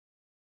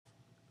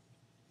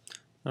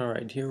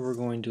Alright, here we're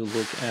going to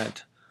look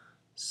at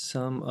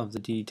some of the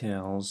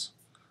details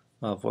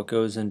of what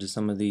goes into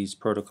some of these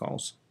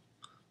protocols.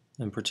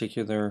 In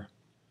particular,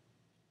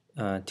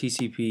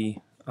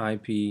 TCP,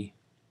 IP,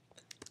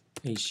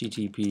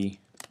 HTTP,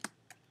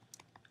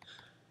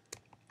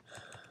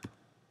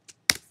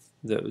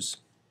 those.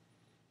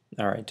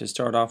 Alright, to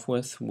start off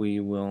with, we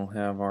will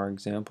have our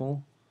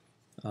example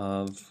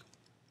of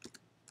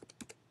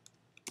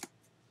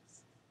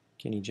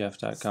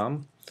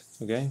KennyJeff.com.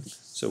 Okay,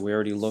 so we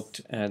already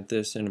looked at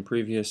this in a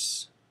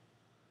previous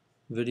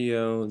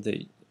video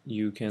that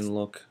you can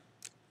look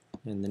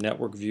in the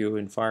network view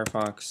in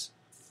Firefox,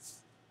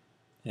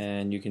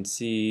 and you can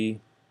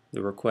see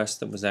the request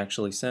that was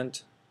actually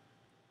sent,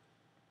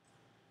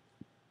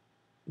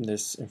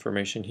 this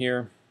information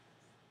here,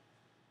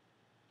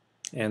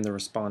 and the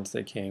response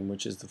that came,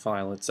 which is the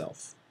file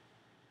itself.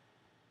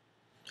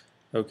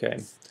 Okay,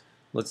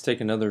 let's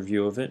take another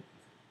view of it.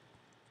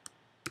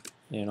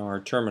 In our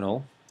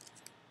terminal,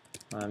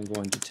 I'm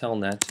going to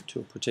telnet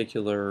to a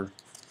particular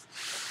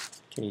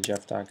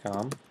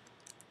KennyJeff.com.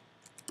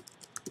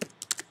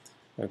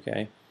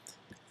 Okay,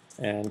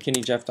 and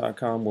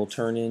KennyJeff.com will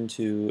turn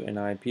into an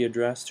IP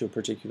address to a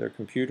particular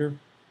computer.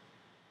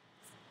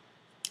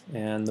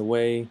 And the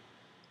way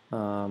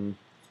the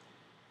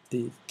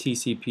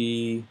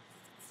TCP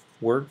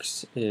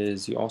works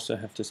is you also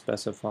have to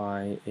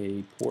specify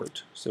a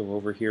port. So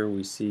over here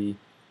we see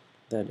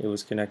that it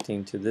was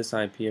connecting to this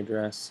IP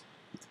address,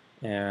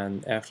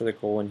 and after the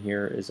colon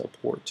here is a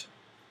port.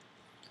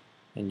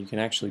 And you can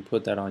actually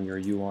put that on your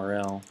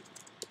URL.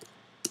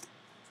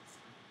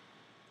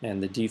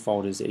 And the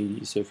default is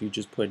 80, so if you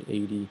just put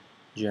 80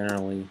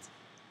 generally,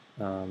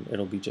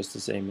 it'll be just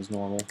the same as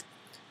normal.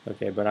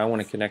 Okay, but I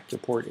want to connect to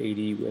port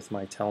 80 with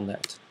my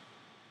telnet.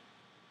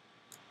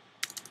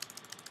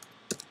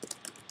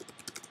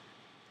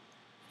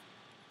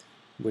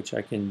 Which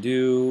I can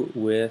do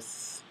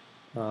with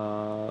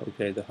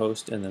okay, the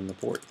host and then the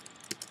port.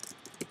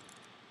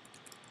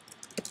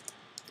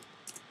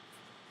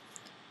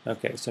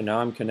 Okay, so now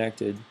I'm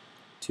connected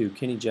to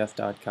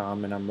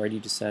KennyJeff.com and I'm ready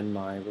to send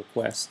my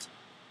request.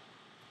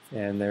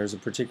 And there's a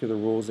particular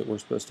rules that we're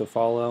supposed to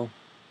follow.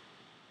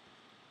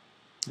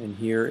 And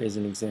here is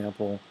an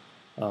example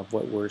of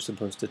what we're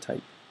supposed to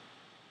type.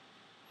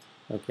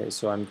 Okay,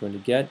 so I'm going to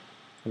get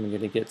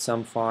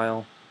some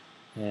file,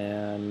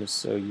 and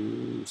so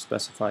you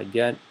specify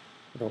get.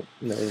 I don't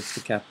know if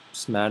the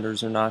caps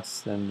matters or not,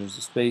 then there's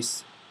a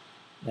space.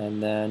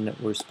 And then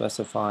we're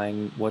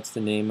specifying what's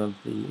the name of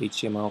the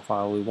HTML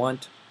file we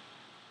want.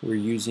 We're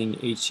using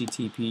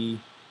HTTP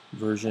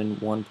version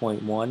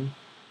 1.1,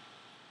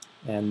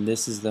 and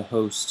this is the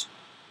host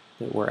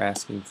that we're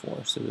asking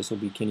for. So this will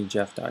be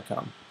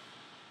KennyJeff.com.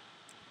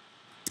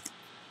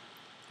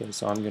 Okay,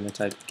 so I'm going to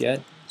type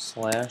get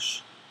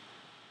slash,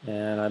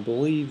 and I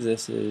believe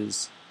this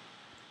is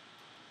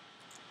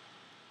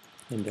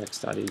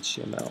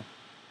index.html.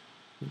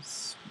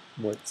 It's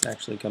what's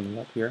actually coming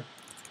up here.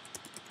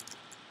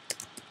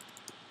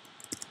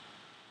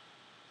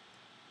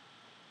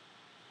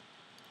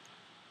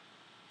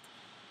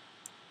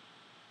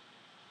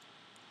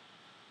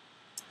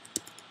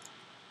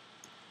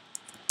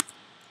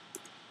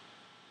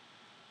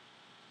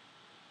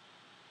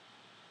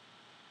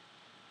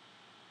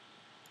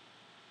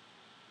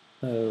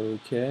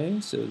 Okay,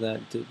 so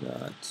that did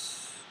not,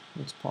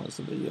 let's pause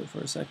the video for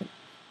a second.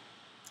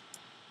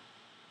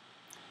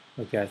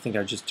 Okay, I think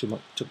I just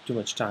took too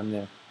much time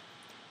there.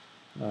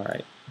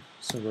 Alright,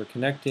 so we're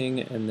connecting,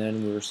 and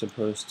then we're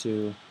supposed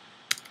to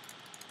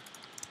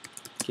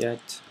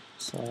get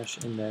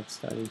slash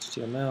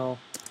index.html,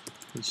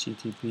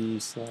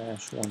 http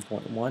slash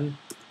 1.1,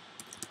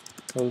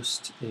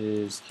 host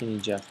is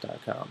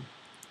KennyJeff.com.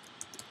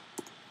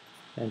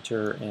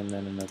 Enter, and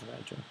then another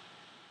enter.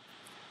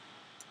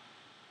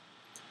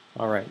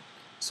 Alright,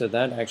 so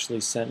that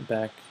actually sent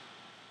back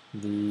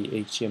the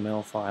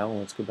HTML file.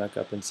 Let's go back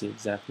up and see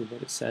exactly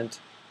what it sent.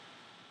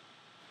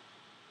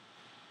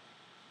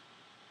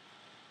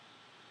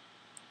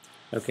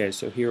 Okay,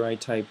 so here I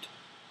typed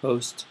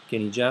host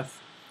KennyJeff,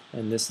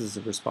 and this is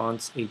the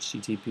response,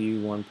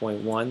 HTTP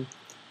 1.1.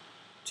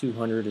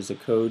 200 is a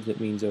code that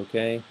means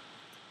OK.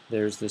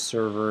 There's the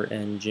server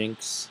and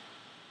Jinx,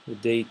 the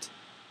date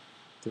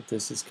that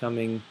this is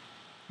coming,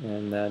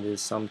 and that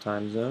is some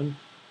time zone.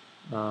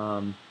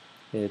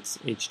 It's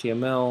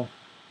HTML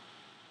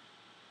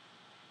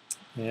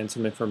and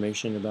some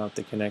information about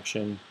the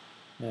connection,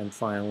 and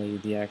finally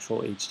the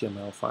actual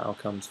HTML file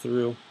comes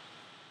through,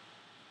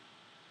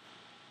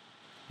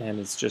 and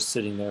it's just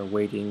sitting there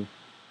waiting.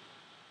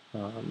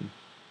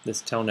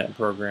 This telnet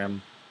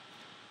program,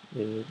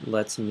 it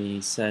lets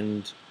me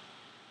send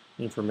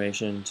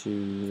information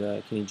to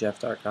the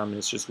KennyJeff.com, and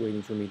it's just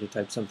waiting for me to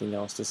type something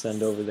else to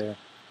send over there.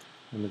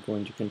 I'm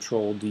going to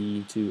Control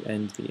D to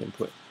end the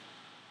input.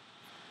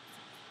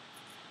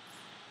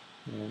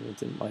 And it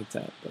didn't like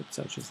that, but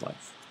such is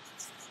life.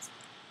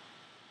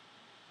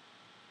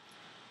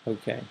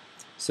 Okay,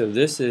 so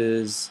this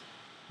is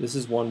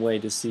one way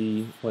to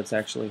see what's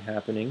actually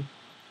happening.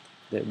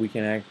 That we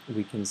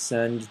can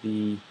send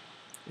the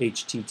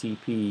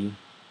HTTP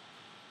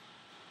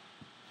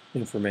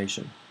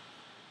information.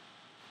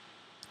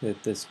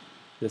 That this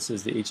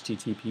is the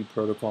HTTP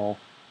protocol.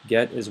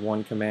 Get is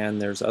one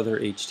command. There's other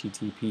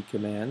HTTP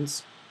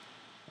commands.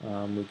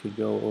 We could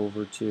go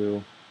over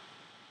to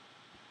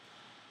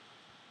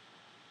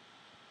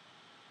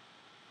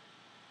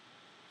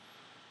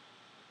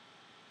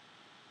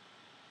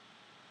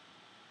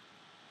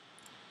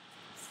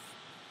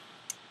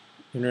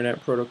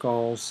Internet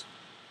protocols.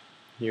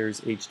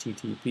 Here's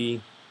HTTP,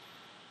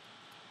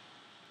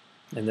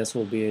 and this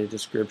will be a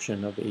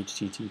description of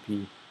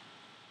HTTP.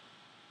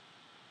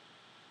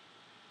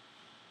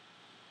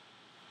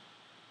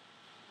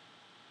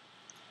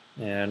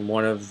 And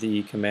one of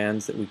the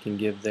commands that we can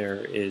give there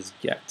is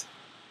get.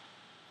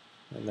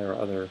 And there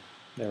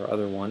are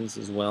other ones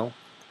as well.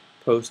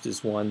 Post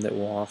is one that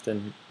will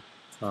often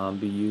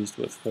be used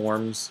with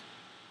forms,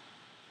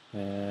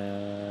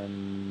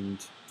 and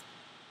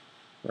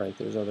right,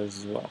 there's others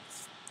as well.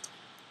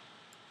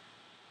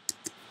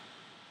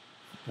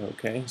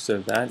 Okay, so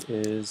that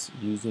is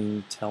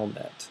using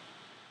Telnet.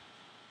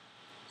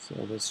 So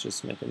let's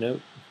just make a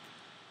note.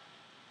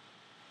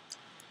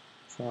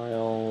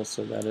 Trial,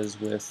 so that is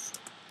with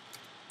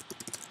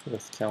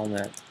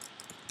Telnet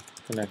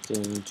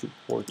connecting to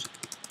port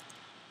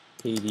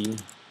 80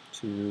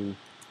 to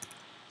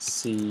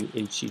see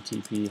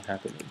HTTP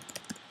happening.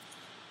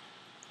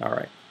 All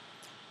right,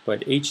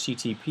 but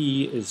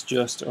HTTP is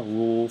just a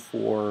rule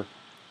for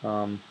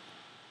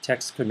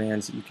text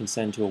commands that you can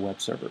send to a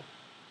web server.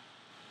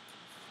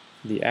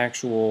 The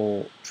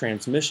actual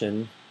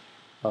transmission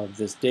of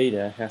this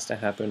data has to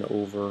happen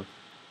over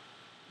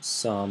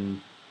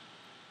some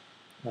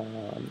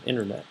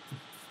internet,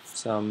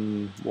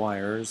 some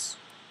wires.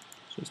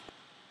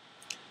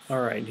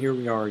 All right, here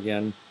we are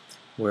again,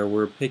 where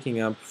we're picking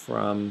up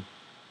from,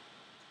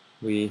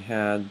 we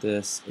had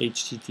this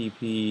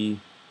HTTP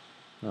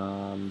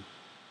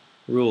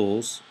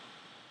rules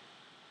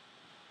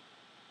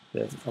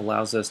that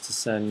allows us to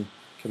send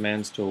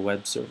commands to a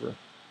web server,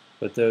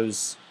 but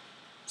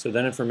so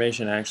that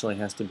information actually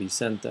has to be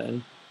sent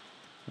then.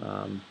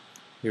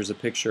 Here's a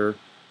picture.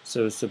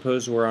 So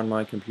suppose we're on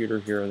my computer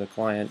here, the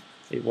client,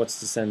 it wants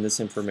to send this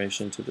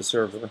information to the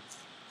server,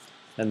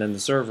 and then the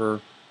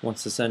server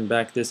wants to send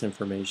back this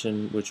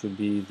information, which would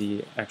be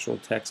the actual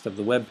text of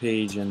the web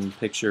page and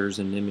pictures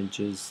and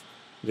images,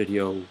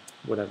 video,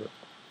 whatever.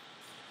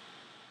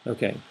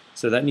 Okay,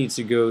 so that needs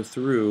to go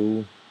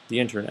through the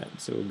internet.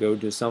 So we'll go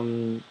to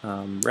some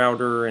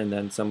router and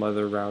then some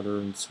other router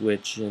and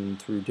switch and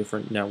through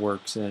different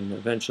networks and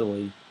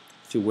eventually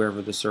to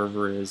wherever the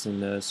server is,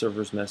 and the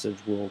server's message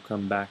will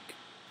come back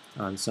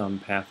on some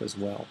path as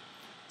well.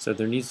 So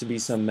there needs to be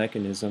some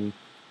mechanism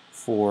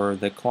for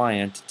the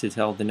client to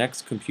tell the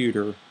next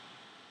computer,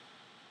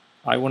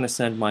 I want to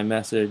send my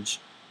message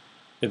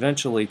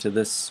eventually to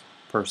this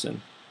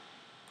person.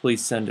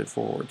 Please send it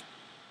forward.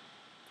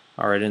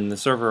 Alright, and the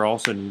server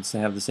also needs to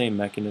have the same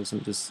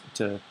mechanism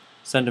to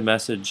send a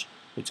message.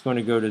 It's going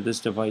to go to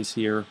this device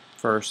here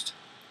first,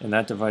 and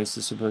that device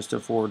is supposed to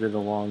forward it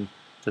along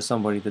to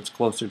somebody that's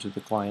closer to the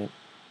client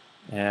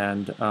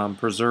and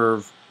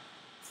preserve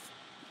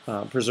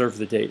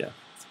the data.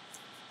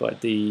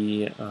 But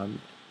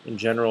in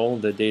general,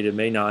 the data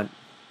may not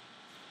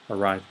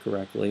arrive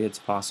correctly. It's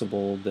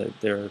possible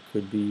that there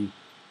could be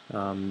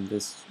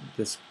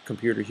this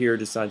computer here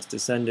decides to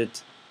send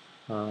it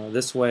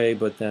this way,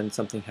 but then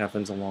something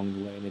happens along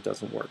the way and it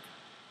doesn't work.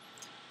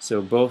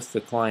 So both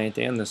the client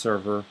and the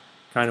server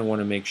kind of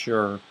want to make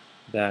sure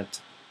that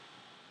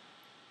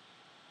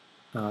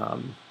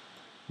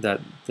that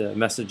the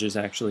messages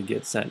actually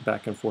get sent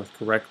back and forth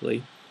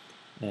correctly.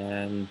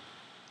 And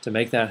to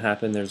make that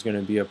happen, there's going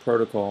to be a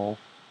protocol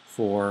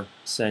for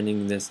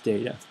sending this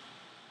data.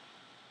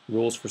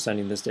 Rules for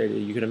sending this data.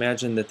 You can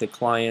imagine that the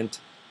client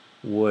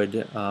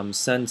would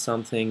send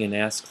something and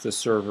ask the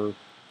server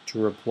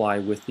to reply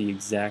with the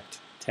exact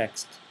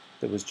text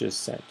that was just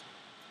sent.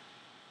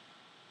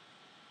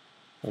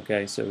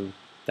 Okay, so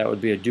that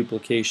would be a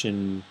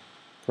duplication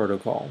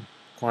protocol.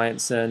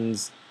 Client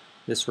sends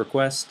this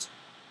request,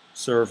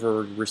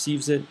 server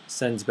receives it,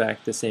 sends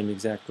back the same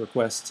exact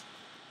request,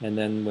 and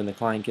then when the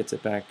client gets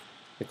it back,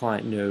 the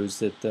client knows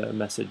that the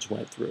message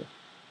went through.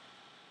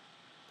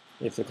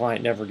 If the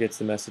client never gets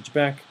the message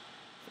back,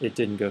 it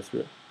didn't go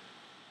through.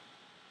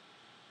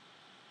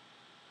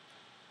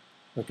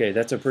 Okay,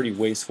 that's a pretty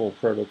wasteful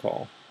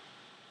protocol.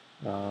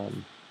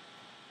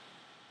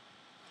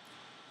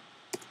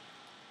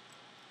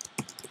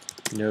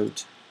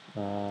 Note,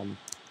 so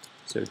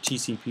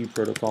TCP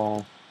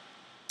protocol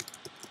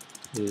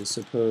is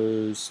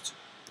supposed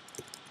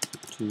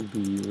to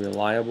be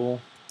reliable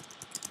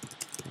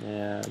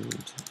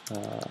and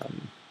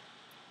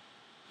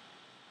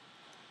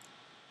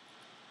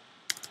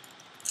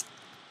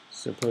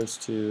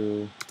supposed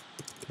to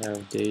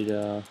have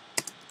data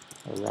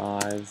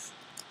arrive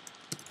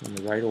in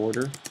the right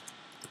order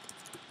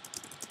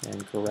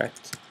and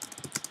correct,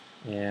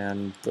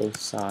 and both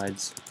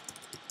sides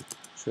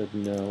should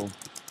know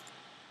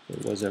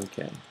it was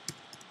okay.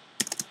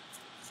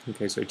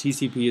 Okay, so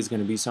TCP is going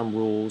to be some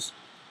rules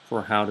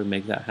for how to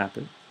make that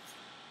happen.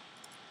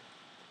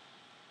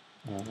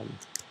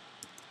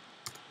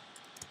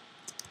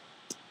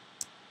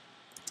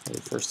 A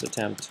first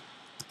attempt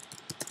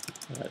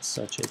at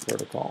such a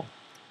protocol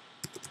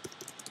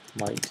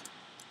might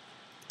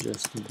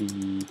just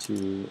be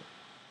to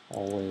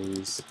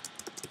always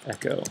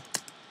echo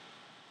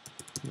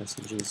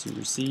messages you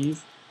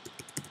receive.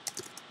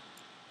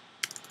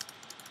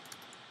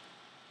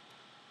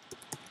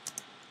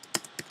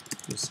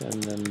 You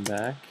send them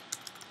back.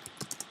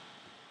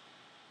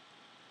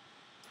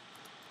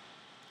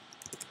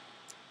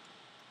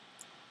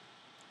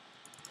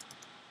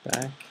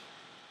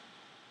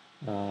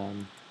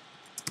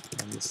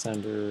 And the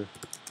sender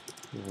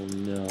will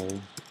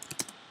know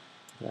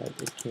that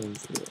it came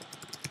through.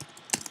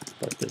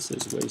 But this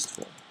is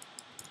wasteful.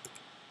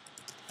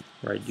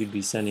 Right, you'd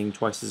be sending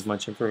twice as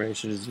much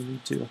information as you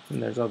need to,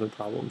 and there's other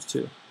problems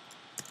too.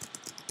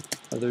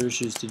 Other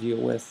issues to deal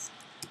with.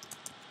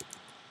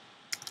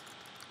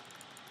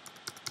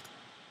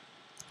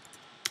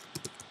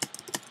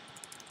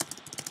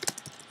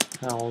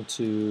 How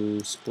to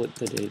split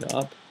the data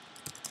up.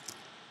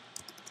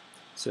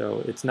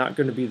 So it's not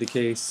going to be the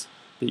case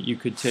that you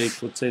could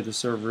take, let's say the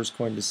server is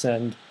going to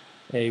send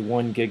a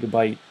 1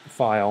 gigabyte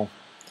file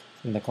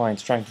and the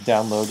client's trying to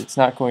download. It's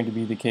not going to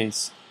be the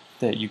case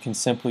that you can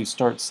simply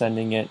start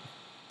sending it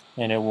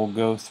and it will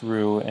go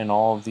through and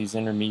all of these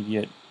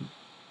intermediate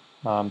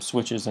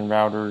switches and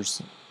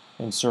routers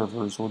and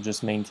servers will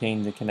just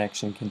maintain the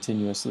connection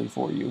continuously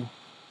for you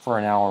for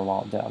an hour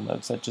while it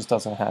downloads. That just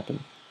doesn't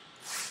happen.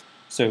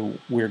 So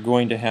we're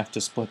going to have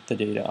to split the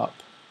data up.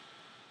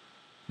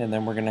 And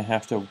then we're going to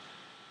have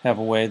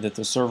a way that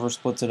the server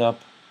splits it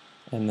up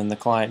and then the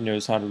client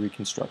knows how to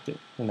reconstruct it.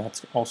 And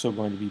that's also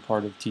going to be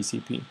part of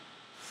TCP.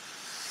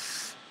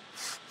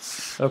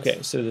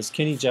 Okay, so this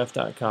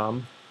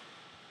KennyJeff.com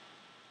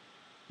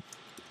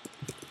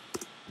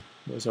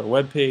was our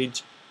web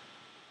page.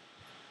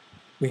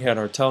 We had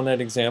our telnet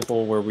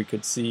example where we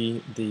could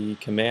see the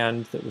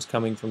command that was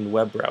coming from the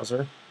web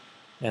browser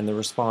and the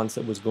response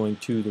that was going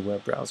to the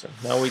web browser.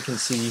 Now we can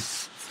see,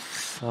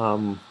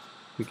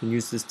 we can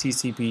use this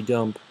TCP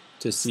dump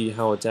to see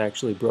how it's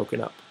actually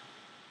broken up.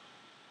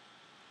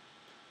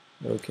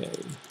 Okay.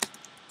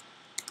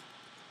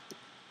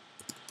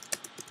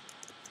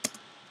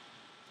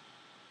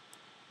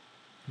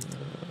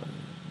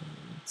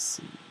 Let's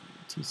see,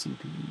 TCP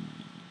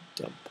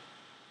dump.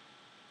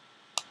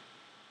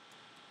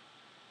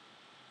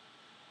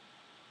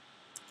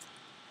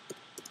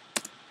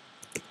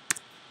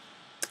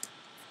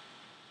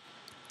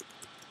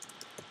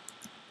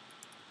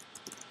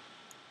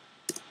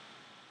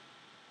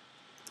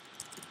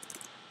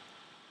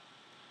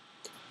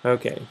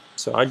 Okay,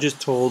 so I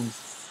just told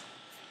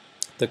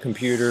the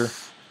computer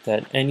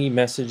that any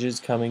messages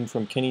coming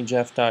from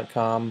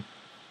KennyJeff.com,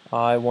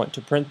 I want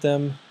to print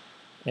them,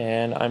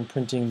 and I'm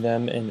printing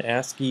them in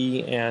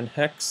ASCII and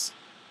hex,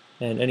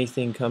 and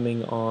anything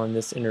coming on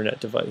this internet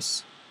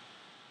device.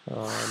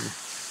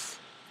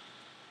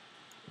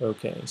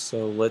 Okay,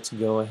 so let's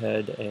go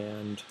ahead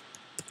and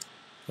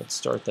let's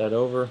start that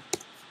over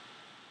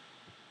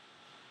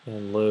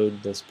and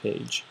load this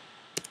page.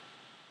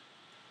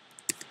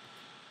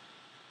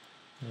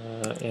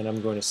 And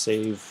I'm going to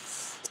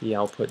save the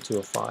output to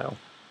a file.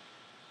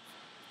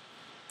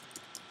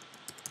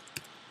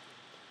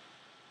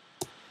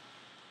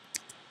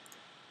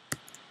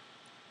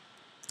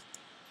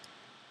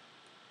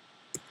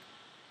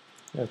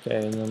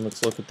 Okay, and then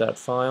let's look at that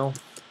file.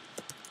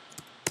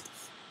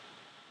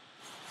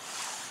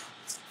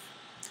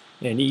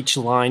 And each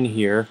line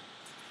here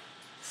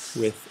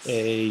with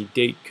a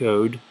date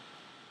code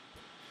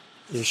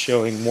is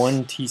showing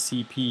one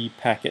TCP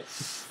packet.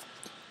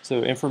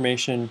 So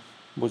information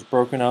was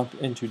broken up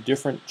into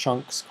different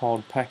chunks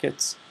called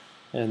packets,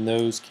 and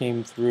those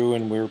came through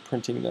and we're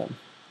printing them.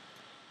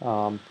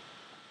 On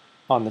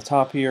the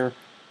top here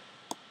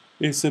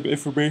is some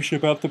information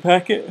about the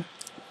packet,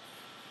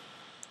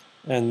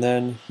 and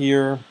then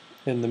here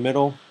in the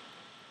middle,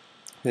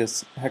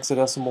 this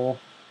hexadecimal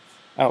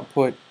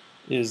output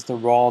is the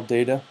raw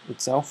data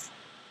itself,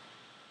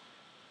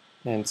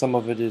 and some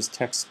of it is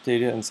text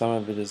data and some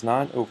of it is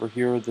not. Over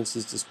here, this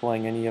is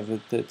displaying any of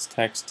it that's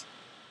text.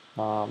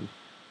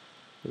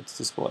 It's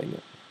displaying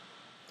it.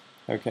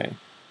 Okay,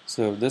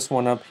 so this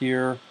one up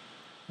here,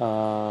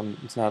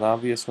 it's not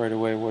obvious right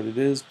away what it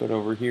is, but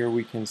over here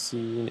we can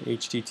see an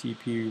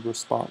HTTP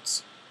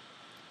response.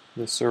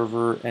 The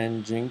server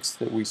nginx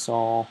that we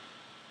saw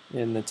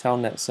in the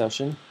telnet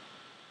session.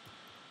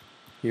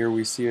 Here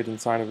we see it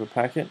inside of a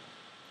packet,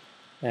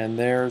 and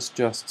there's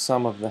just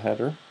some of the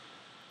header.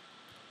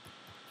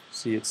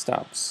 See, it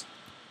stops.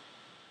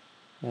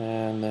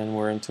 And then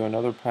we're into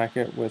another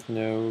packet with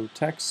no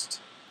text,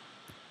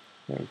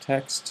 no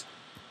text,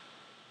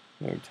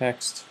 no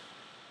text,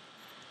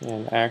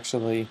 and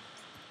actually,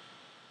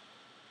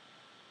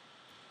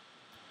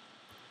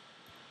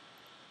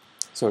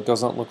 so it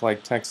doesn't look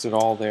like text at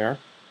all there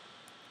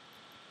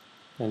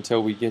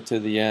until we get to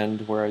the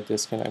end where I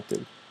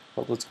disconnected.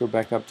 But let's go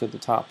back up to the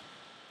top.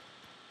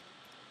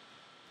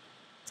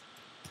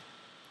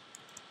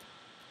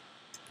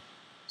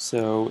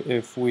 So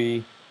if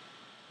we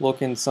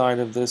look inside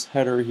of this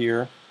header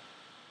here,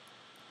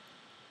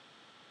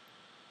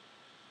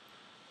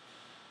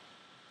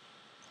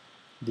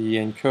 the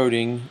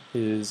encoding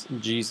is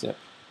gzip,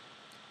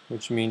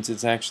 which means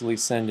it's actually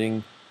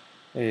sending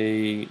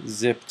a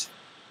zipped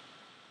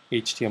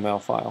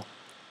HTML file.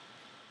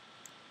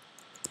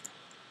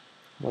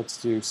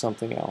 Let's do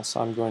something else.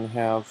 I'm going to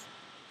have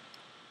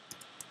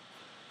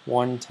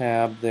one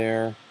tab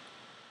there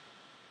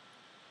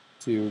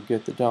to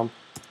get the dump,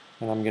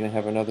 and I'm going to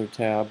have another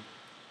tab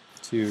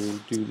to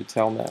do the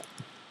telnet.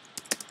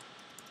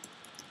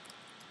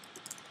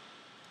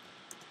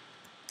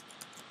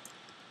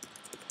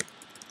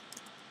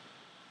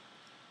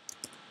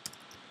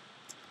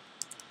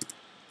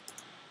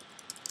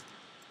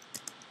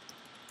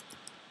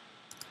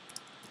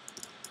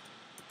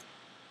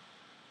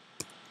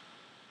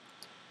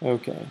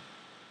 Okay,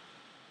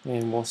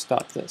 and we'll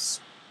stop this.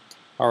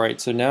 Alright,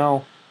 so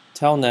now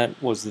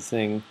telnet was the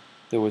thing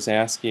that was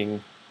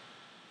asking.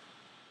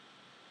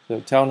 So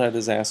telnet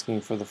is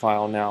asking for the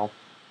file now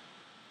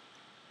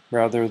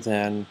rather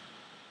than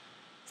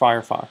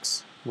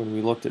Firefox. When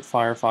we looked at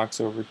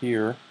Firefox over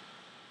here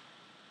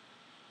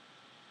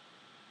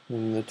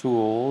in the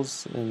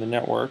tools in the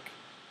network,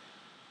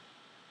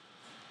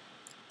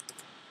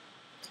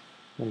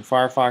 when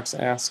Firefox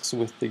asks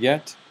with the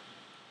GET,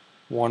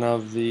 one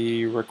of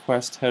the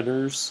request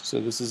headers, so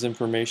this is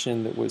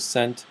information that was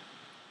sent,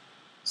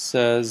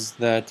 says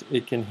that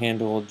it can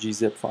handle a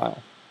gzip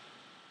file.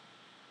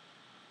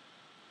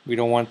 We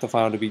don't want the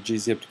file to be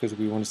gzipped because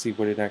we want to see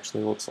what it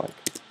actually looks like.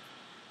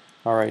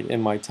 Alright,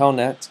 in my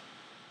telnet,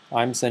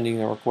 I'm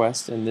sending a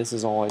request and this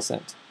is all I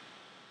sent.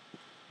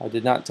 I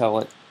did not tell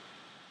it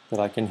that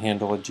I can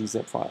handle a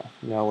gzip file.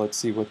 Now let's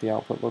see what the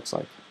output looks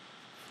like.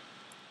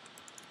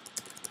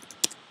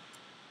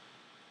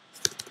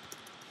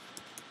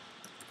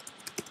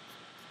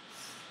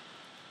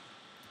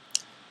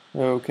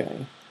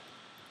 Okay.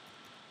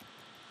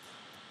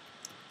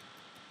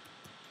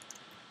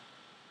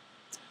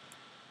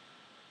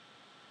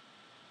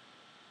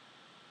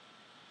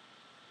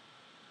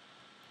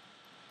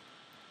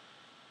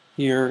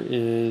 Here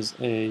is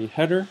a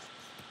header.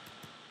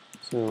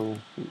 So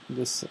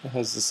this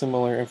has the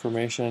similar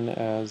information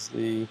as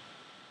the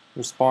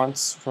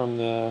response from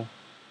the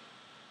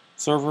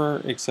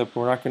server, except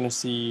we're not going to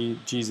see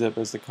gzip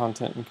as the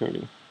content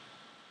encoding.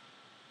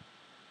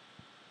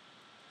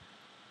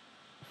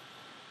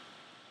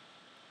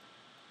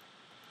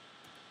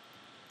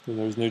 So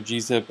there's no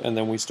gzip, and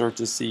then we start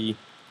to see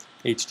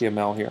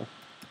HTML here.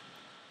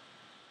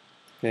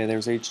 Okay,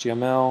 there's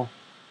HTML.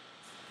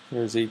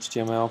 There's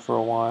HTML for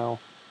a while.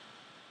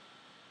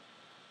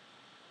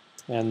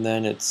 And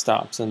then it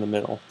stops in the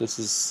middle. This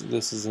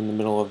is in the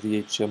middle of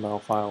the HTML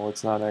file.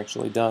 It's not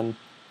actually done.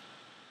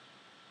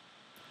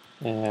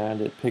 And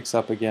it picks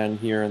up again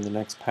here in the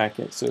next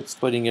packet. So it's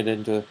splitting it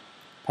into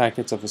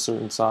packets of a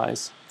certain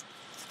size.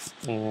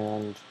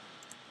 And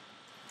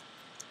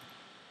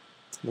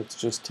let's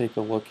just take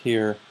a look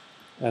here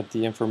at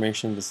the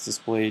information that's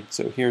displayed.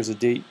 So here's a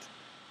date.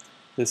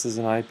 This is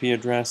an IP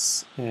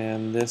address,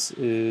 and this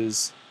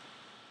is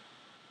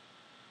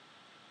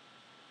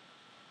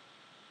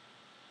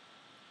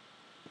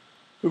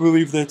I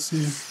believe that's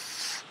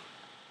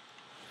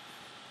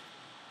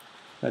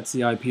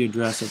the IP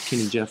address of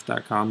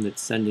kennyjeff.com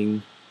that's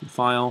sending the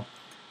file,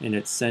 and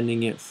it's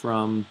sending it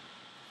from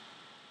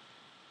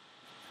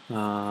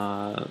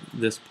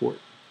this port.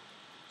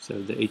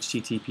 So the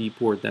HTTP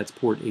port, that's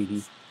port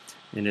 80,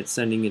 and it's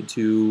sending it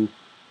to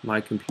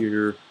my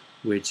computer,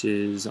 which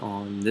is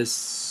on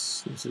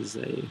this. This is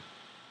a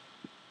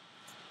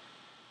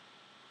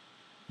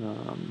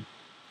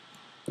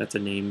that's a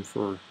name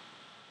for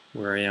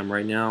where I am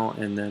right now,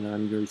 and then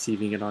I'm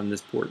receiving it on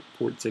this port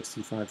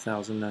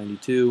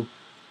 65092.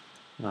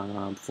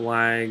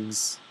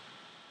 Flags,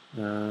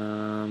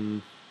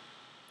 and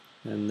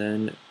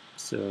then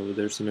so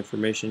there's some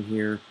information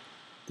here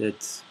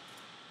that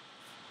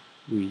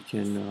we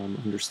can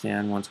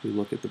understand once we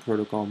look at the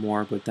protocol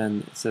more, but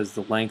then it says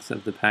the length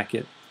of the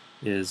packet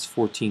is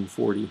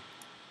 1440,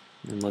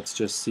 and let's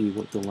just see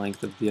what the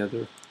length of the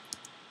other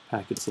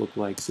packets look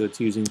like. So it's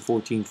using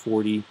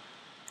 1440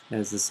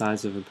 as the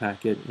size of a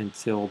packet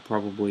until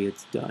probably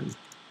it's done.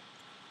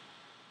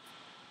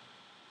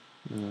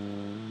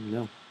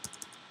 No.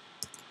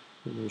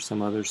 There's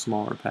some other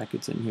smaller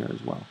packets in here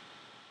as well.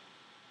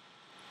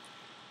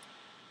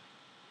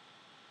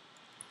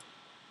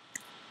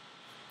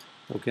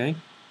 Okay.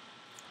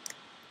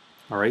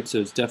 Alright, so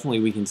it's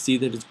definitely, we can see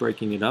that it's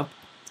breaking it up.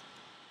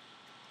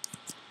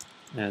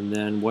 And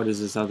then what does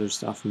this other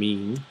stuff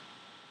mean?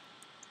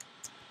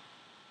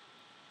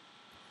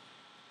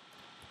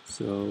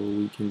 So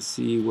we can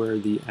see where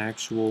the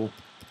actual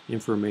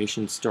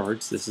information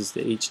starts. This is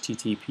the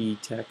HTTP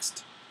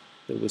text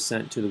that was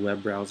sent to the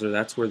web browser.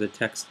 That's where the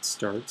text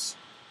starts,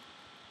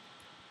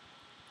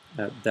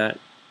 at that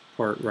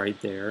part right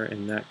there,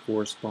 and that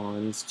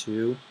corresponds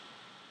to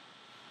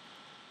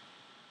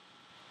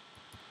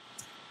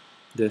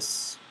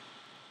this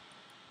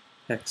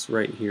hex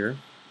right here.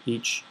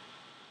 Each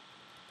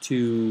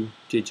 2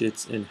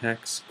 digits in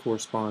hex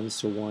corresponds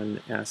to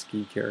 1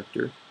 ASCII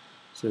character.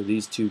 So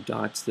these 2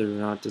 dots that are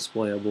not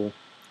displayable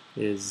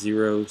is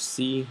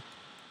 0C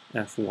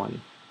F1.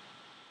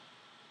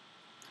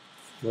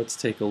 Let's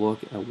take a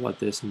look at what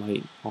this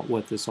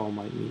all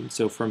might mean.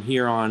 So from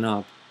here on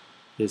up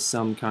is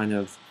some kind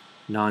of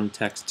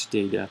non-text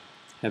data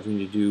having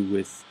to do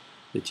with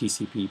the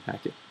TCP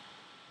packet.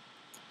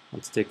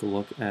 Let's take a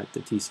look at the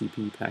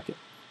TCP packet.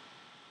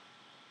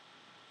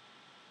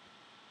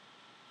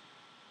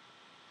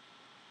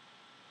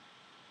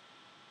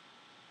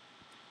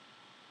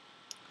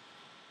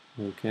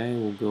 Okay,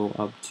 we'll go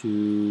up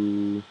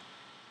to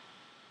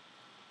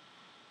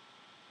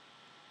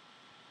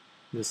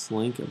this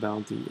link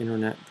about the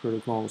Internet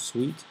Protocol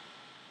Suite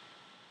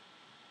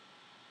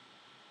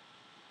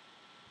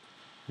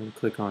and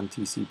click on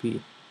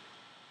TCP.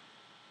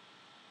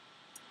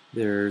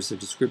 There's a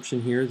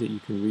description here that you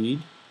can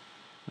read.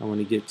 I want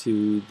to get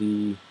to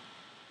the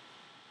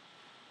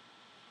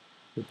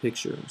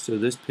picture. So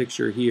this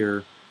picture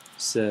here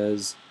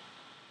says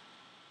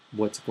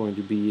what's going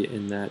to be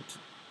in that,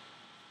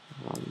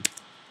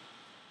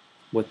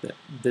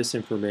 this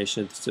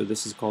information. So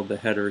this is called the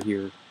header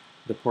here,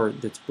 the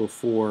part that's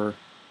before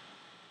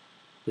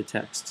the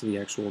text, the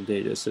actual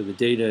data. So the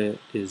data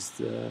is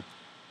the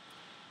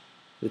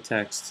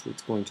text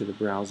that's going to the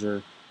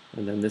browser,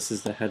 and then this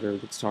is the header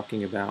that's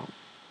talking about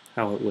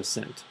how it was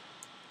sent.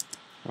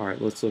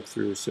 Alright, let's look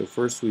through. So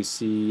first we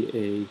see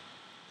a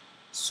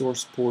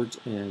source port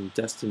and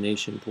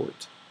destination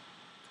port.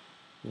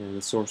 And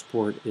the source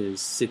port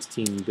is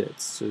 16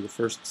 bits. So the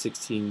first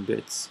 16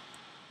 bits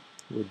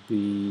would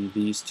be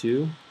these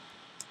two.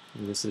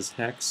 And this is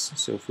hex.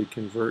 So if we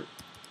convert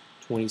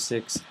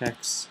 26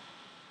 hex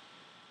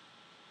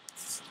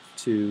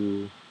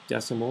to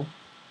decimal,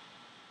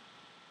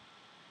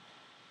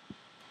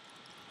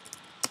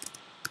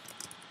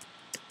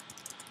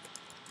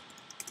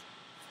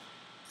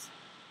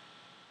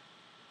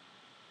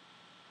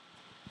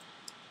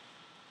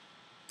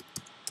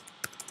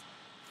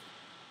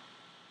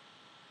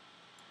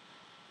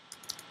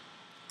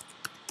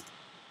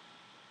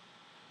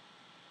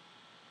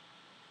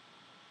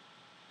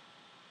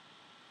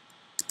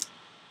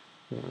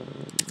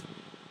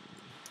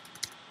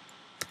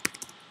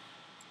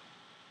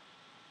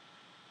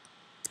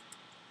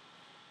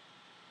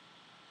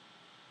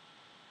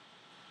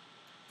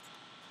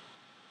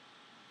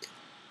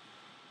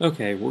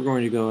 okay, we're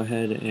going to go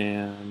ahead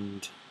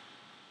and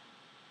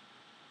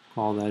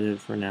call that it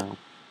for now.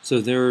 So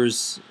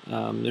there's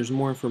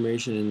more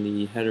information in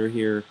the header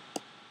here.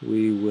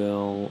 We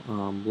will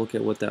look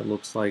at what that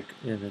looks like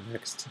in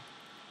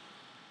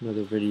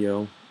another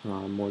video.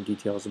 More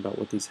details about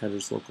what these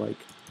headers look like.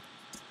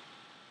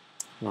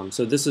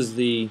 So this is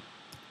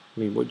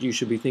what you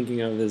should be thinking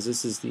of is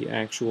this is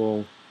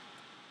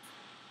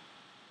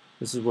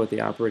what the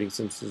operating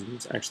system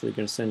is actually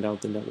going to send out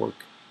the network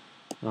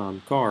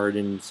card,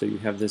 and so you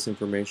have this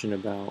information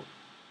about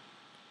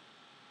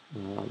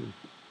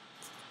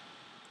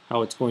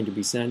how it's going to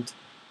be sent.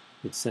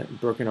 It's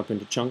broken up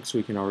into chunks.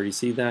 We can already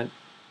see that.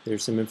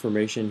 There's some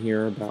information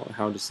here about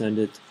how to send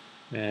it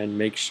and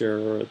make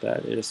sure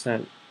that it is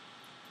sent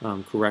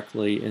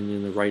correctly and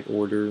in the right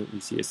order.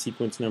 You see a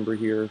sequence number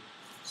here,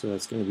 so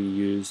that's going to be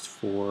used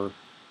for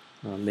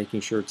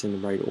making sure it's in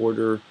the right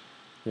order.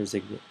 There's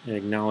an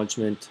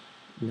acknowledgement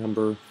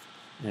number,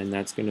 and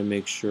that's going to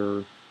make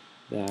sure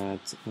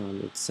that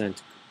it's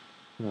sent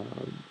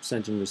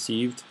and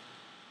received.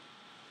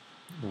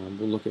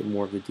 We'll look at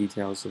more of the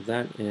details of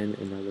that in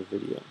another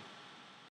video.